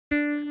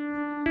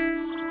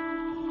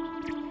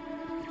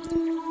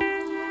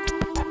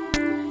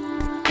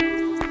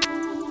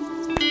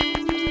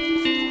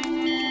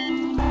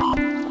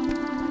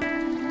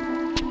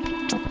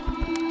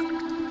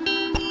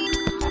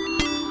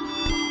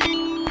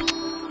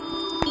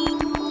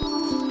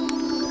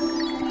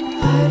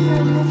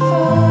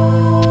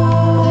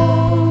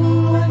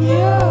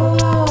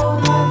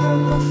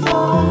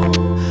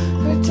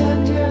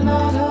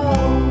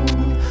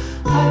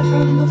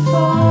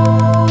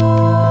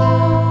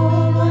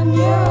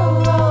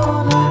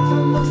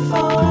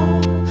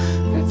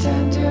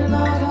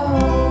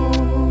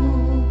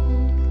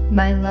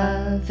My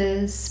love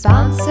is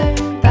sponsored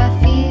by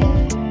fear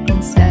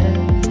instead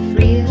of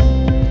real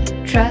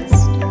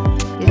trust.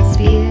 It's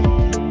fear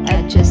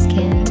I just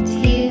can't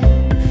hear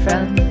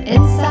from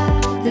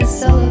inside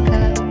this solo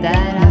cup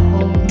that I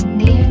hold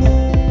near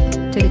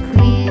to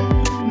clear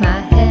my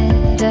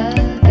head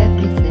of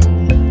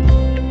everything.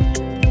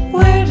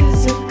 Where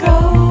does it go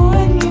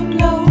when you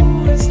know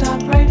it's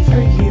not right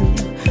for you?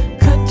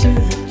 Cut to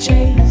the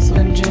chase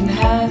when gin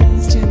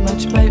has too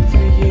much bite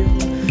for you.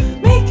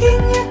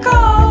 Making your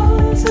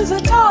calls is a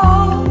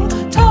tall,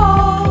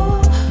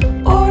 tall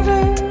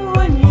order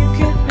when you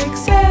can't make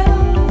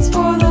sense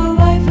for the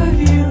life of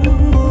you.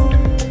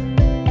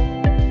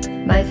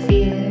 My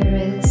fear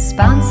is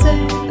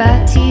sponsored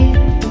by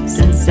tears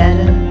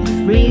instead of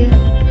real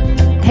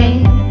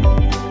pain.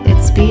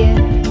 It's beer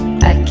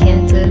I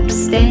can't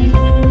abstain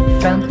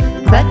from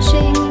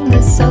clutching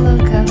the solo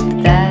cup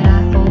that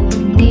I hold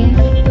near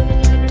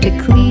to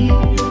clear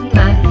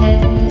my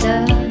head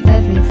of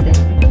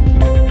everything.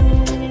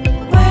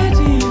 Where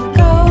do you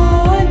go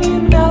when you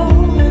know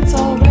it's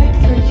alright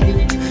for you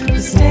to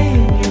stay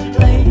in your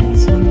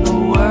place when the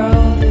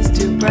world is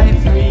too bright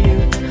for you?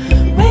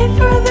 Wait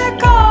for their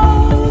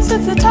calls,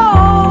 it's a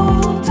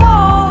tall,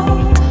 tall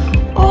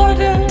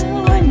order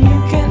when you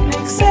can't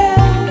make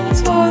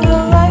sense for the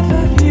life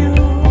of you.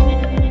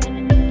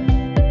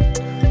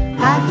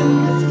 Hide from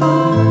the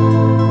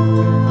phone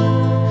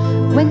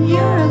when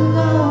you're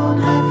alone.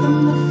 Hide from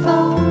the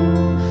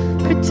phone,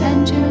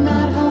 pretend you're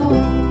not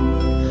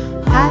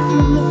home. Hide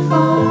from the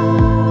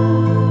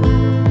phone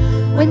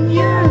when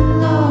you're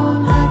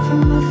alone. Hide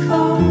from the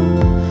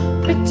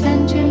phone,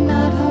 pretend you're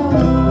not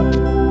home.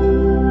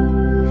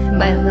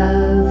 My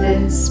love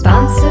is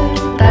sponsored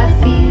by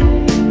fear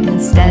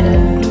instead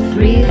of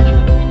real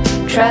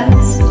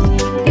trust.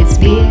 It's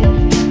beer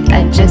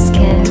I just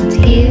can't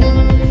hear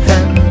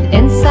from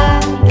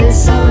inside this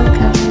solo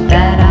cup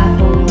that I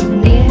hold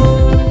near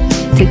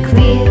to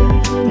clear